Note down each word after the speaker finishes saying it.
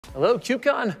Hello,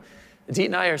 KubeCon. Idit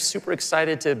and I are super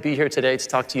excited to be here today to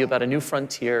talk to you about a new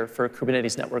frontier for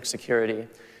Kubernetes network security.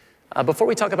 Before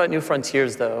we talk about new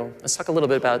frontiers, though, let's talk a little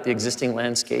bit about the existing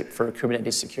landscape for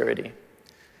Kubernetes security.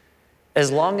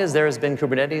 As long as there has been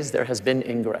Kubernetes, there has been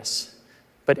ingress.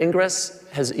 But ingress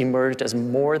has emerged as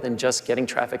more than just getting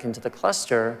traffic into the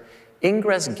cluster.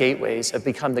 Ingress gateways have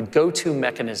become the go-to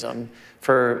mechanism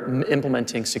for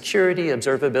implementing security,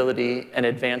 observability, and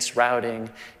advanced routing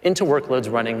into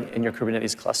workloads running in your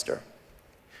Kubernetes cluster.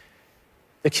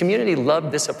 The community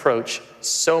loved this approach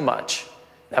so much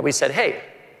that we said, hey,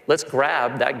 let's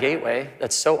grab that gateway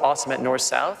that's so awesome at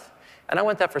north-south, and I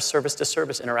want that for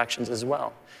service-to-service interactions as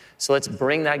well. So let's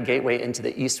bring that gateway into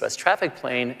the east-west traffic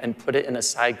plane and put it in a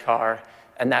sidecar,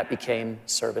 and that became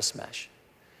service mesh.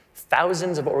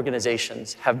 Thousands of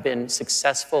organizations have been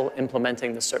successful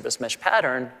implementing the service mesh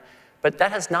pattern, but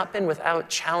that has not been without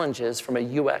challenges from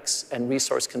a UX and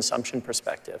resource consumption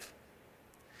perspective.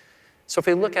 So if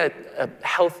we look at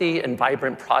healthy and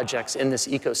vibrant projects in this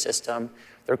ecosystem,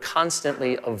 they're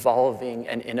constantly evolving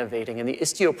and innovating, and the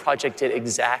Istio project did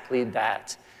exactly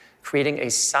that, creating a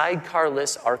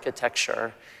sidecar-less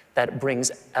architecture that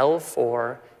brings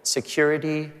L4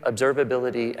 security,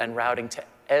 observability, and routing to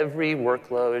every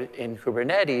workload in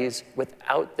Kubernetes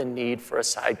without the need for a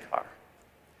sidecar.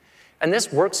 And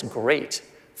this works great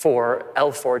for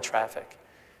L4 traffic.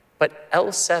 But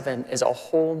L7 is a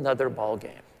whole nother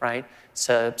ballgame, right?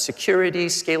 So security,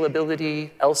 scalability,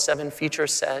 L7 feature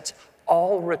set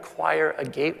all require a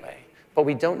gateway, but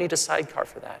we don't need a sidecar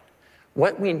for that.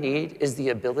 What we need is the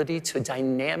ability to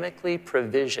dynamically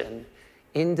provision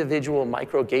individual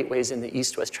micro gateways in the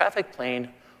east-west traffic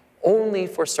plane only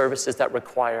for services that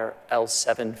require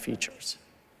L7 features.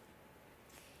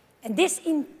 And this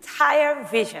entire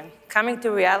vision coming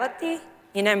to reality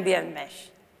in ambient mesh,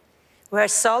 where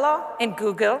Solo and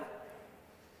Google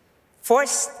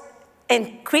forced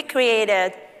and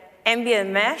recreated ambient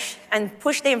mesh and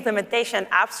pushed the implementation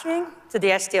upstream to the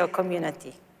Istio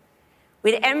community.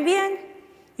 With ambient,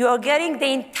 you are getting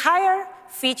the entire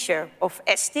feature of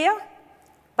Istio,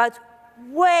 but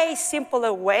way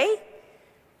simpler way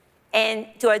and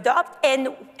to adopt,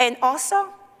 and also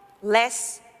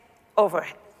less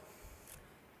overhead.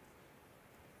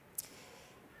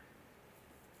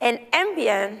 And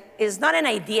ambient is not an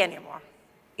idea anymore.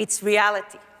 It's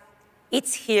reality.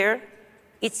 It's here,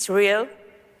 it's real,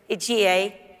 it's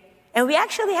GA, and we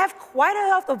actually have quite a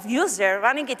lot of users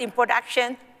running it in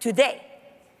production today.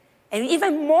 And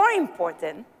even more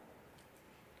important,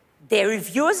 the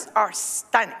reviews are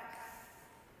stunning.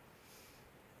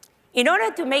 In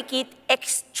order to make it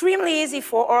extremely easy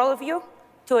for all of you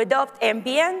to adopt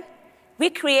ambient, we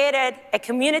created a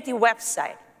community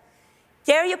website.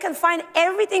 There you can find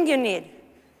everything you need,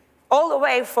 all the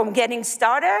way from getting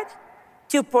started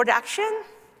to production.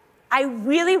 I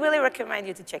really, really recommend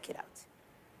you to check it out.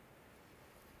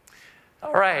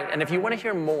 All right, and if you want to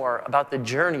hear more about the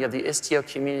journey of the Istio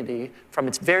community from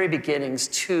its very beginnings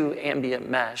to ambient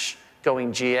mesh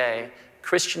going GA,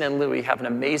 Christian and Louis have an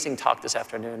amazing talk this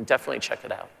afternoon. Definitely check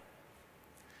it out.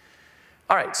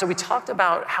 All right, so we talked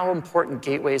about how important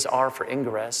gateways are for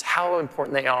ingress, how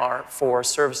important they are for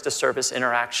service-to-service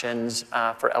interactions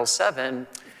for L7.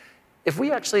 If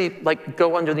we actually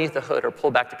go underneath the hood or pull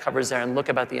back the covers there and look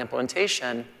about the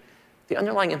implementation, the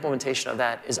underlying implementation of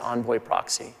that is Envoy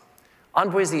proxy.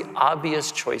 Envoy is the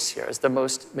obvious choice here as the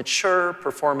most mature,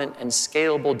 performant, and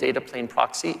scalable data plane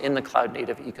proxy in the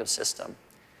cloud-native ecosystem.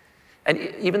 And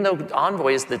even though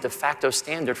Envoy is the de facto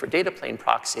standard for data plane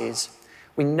proxies,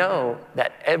 we know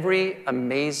that every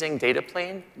amazing data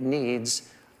plane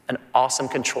needs an awesome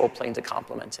control plane to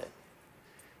complement it.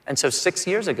 And so 6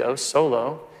 years ago,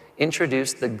 Solo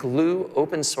introduced the Glue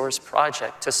open source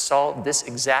project to solve this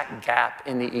exact gap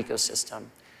in the ecosystem.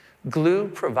 Glue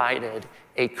provided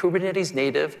a Kubernetes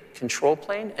native control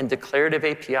plane and declarative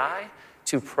API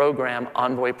to program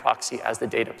Envoy proxy as the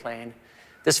data plane.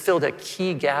 This filled a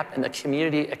key gap, and the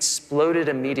community exploded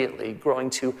immediately,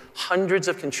 growing to hundreds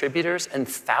of contributors and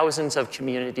thousands of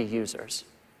community users.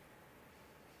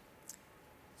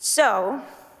 So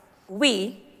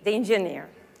we, the engineer,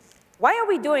 why are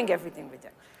we doing everything we do?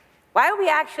 Why are we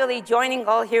actually joining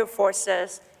all here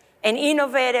forces and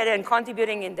innovating and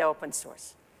contributing in the open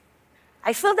source?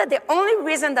 I feel that the only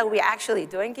reason that we're actually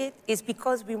doing it is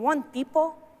because we want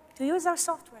people to use our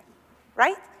software,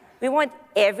 right? We want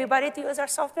everybody to use our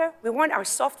software. We want our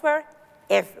software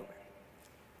everywhere.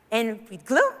 And with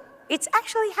Glue, it's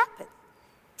actually happened.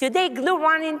 Today, Glue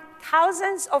running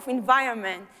thousands of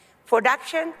environment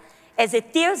production as a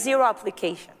tier 0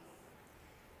 application.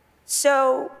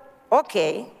 So,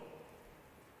 okay,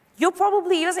 You're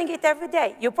probably using it every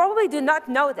day. You probably do not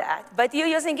know that, but you're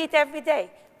using it every day.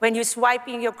 When you're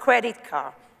swiping your credit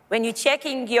card, when you're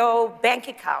checking your bank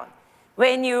account,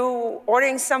 when you're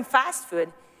ordering some fast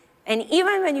food, and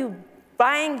even when you're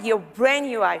buying your brand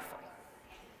new iPhone,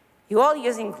 you're all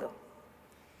using Glue.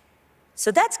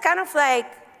 So that's kind of like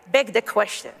beg the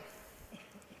question.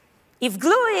 If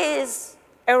Glue is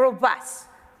a robust,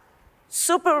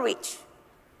 super rich,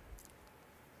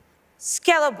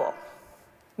 scalable,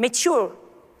 mature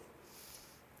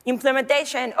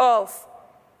implementation of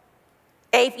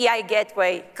API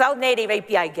gateway, cloud-native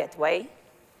API gateway,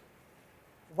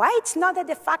 why it's not a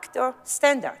de facto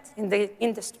standard in the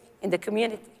industry, in the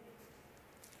community?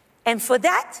 And for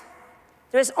that,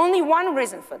 there's only one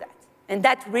reason for that, and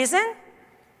that reason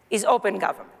is open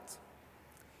government.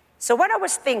 So what I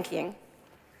was thinking,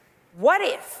 what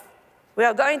if we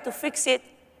are going to fix it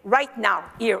right now,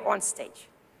 here on stage?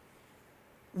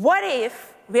 What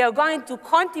if we are going to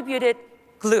contribute it,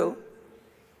 Glue,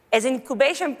 as an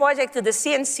incubation project to the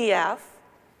CNCF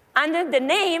under the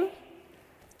name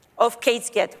of Kate's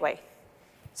Gateway?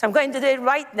 So I'm going to do it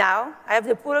right now. I have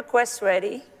the pull request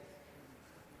ready.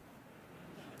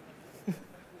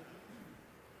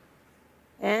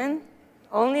 And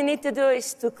all you need to do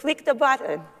is to click the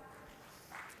button.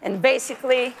 And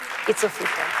basically, it's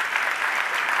official.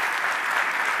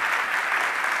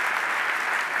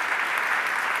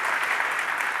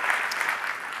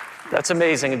 That's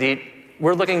amazing, Idit.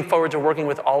 We're looking forward to working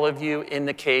with all of you in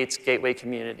the Kate's Gateway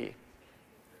community.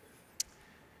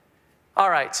 All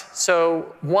right,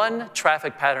 so one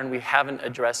traffic pattern we haven't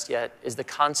addressed yet is the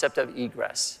concept of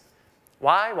egress.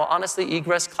 Why? Well, honestly,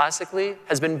 egress classically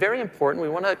has been very important. We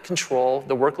want to control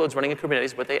the workloads running in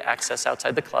Kubernetes, what they access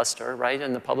outside the cluster, right,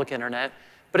 and the public internet.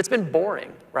 But it's been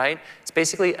boring, right? It's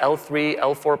basically L3,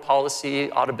 L4 policy,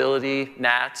 auditability,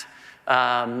 NAT.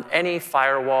 Any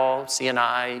firewall,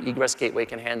 CNI, egress gateway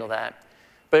can handle that.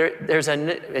 But there's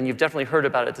and you've definitely heard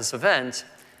about it at this event,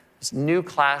 this new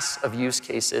class of use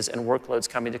cases and workloads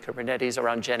coming to Kubernetes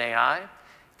around Gen AI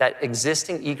that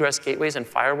existing egress gateways and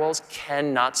firewalls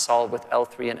cannot solve with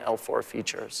L3 and L4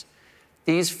 features.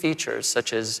 These features,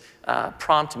 such as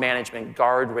prompt management,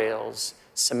 guardrails,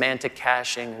 semantic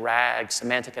caching, RAG,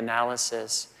 semantic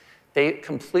analysis, they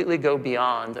completely go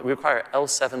beyond. We require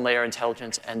L7 layer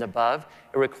intelligence and above.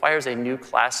 It requires a new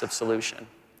class of solution.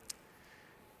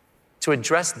 To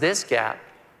address this gap,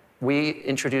 we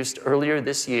introduced earlier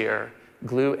this year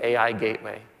Glue AI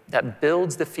Gateway that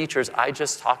builds the features I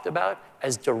just talked about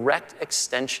as direct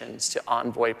extensions to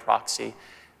Envoy proxy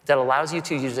that allows you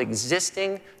to use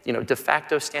existing de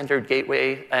facto standard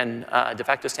gateway and de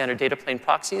facto standard data plane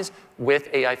proxies with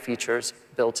AI features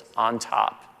built on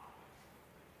top.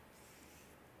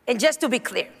 And just to be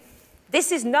clear,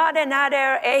 this is not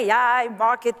another AI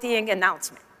marketing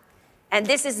announcement. And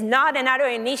this is not another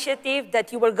initiative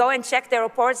that you will go and check the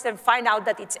reports and find out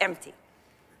that it's empty.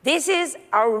 This is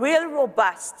a real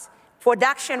robust,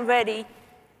 production-ready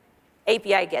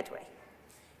API gateway,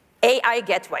 AI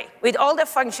gateway, with all the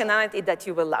functionality that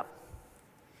you will love.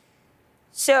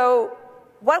 So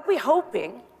what we're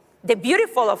hoping, the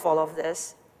beautiful of all of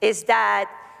this, is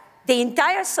that the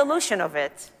entire solution of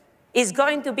it is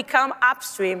going to become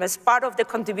upstream as part of the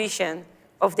contribution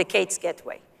of the Kate's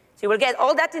Gateway. So you will get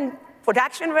all that in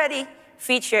production-ready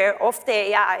feature of the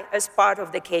AI as part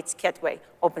of the Kate's Gateway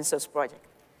open source project.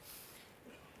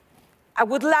 I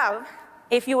would love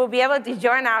if you will be able to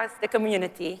join us, the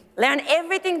community, learn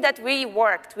everything that we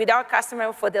worked with our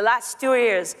customer for the last 2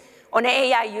 years on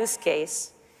AI use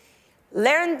case,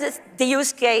 learn the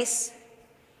use case,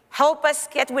 help us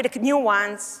get with new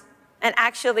ones, and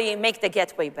actually make the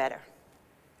gateway better.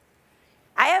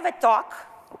 I have a talk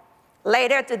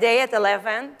later today at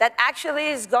 11 that actually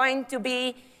is going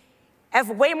to have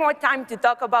way more time to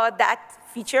talk about that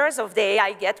features of the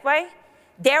AI gateway.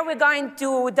 There we're going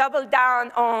to double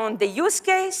down on the use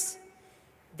case,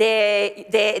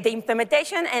 the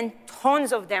implementation, and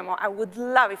tons of demo. I would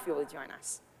love if you would join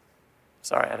us.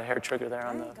 Sorry, I had a hair trigger there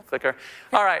on the clicker.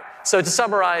 All right, so to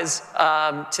summarize,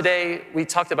 today we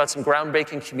talked about some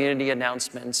groundbreaking community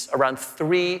announcements around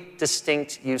 3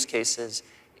 distinct use cases: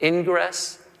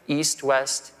 ingress,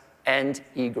 east-west, and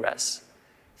egress.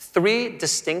 3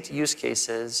 distinct use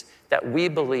cases that we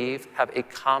believe have a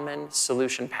common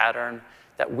solution pattern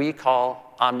that we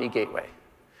call omni-gateway.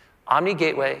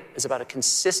 Omni-gateway is about a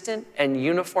consistent and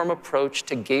uniform approach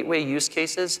to gateway use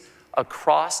cases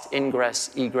across ingress,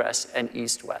 egress, and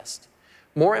east-west.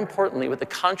 More importantly, with the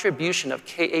contribution of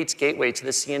K8's gateway to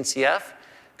the CNCF,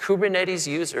 Kubernetes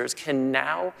users can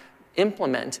now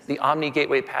implement the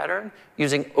omni-gateway pattern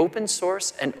using open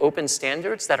source and open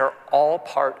standards that are all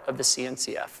part of the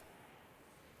CNCF.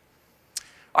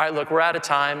 All right, look, we're out of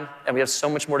time, and we have so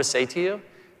much more to say to you.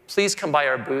 Please come by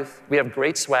our booth. We have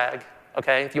great swag,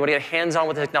 okay? If you want to get hands-on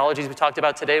with the technologies we talked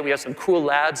about today, we have some cool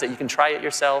labs that you can try it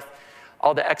yourself.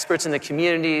 All the experts in the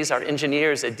communities, our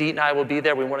engineers, Idit and I will be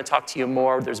there. We want to talk to you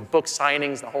more. There's book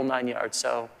signings, the whole 9 yards.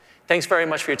 So thanks very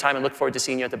much for your time, and look forward to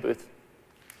seeing you at the booth.